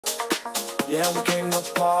Yeah, we came to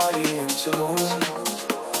party in Tulum.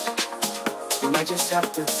 We might just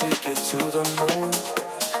have to take it to the moon.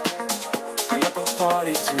 Bring up a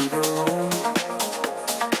party to the room.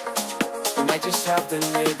 We might just have the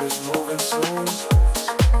neighbors moving soon.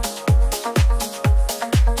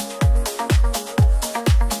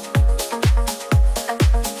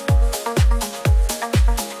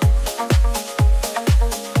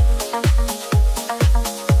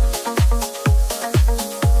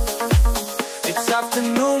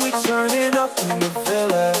 Afternoon, we turning up in the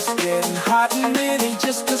villas, getting hot, and it ain't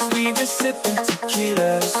just cause we been sipping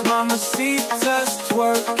tequilas. Mamacita's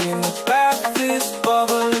twerking, the bath is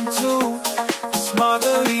bubbling too. This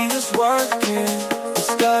margarita's working,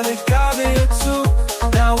 it's got a agave or two.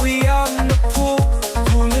 Now we out in the pool,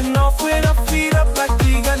 cooling off with our feet up like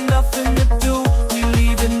we got nothing to do. We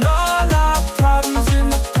leaving all our problems in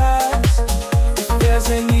the past. If there's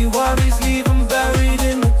any worries, leave them buried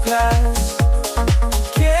in the glass.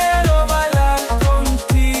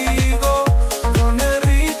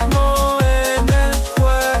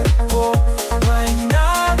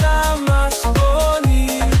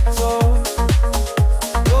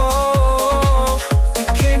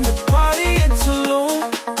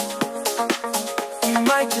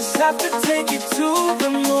 Just have to take it to the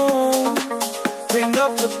moon. Bring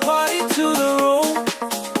up the party to the room.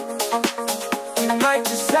 We might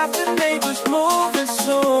just have the neighbors moving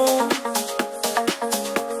soon.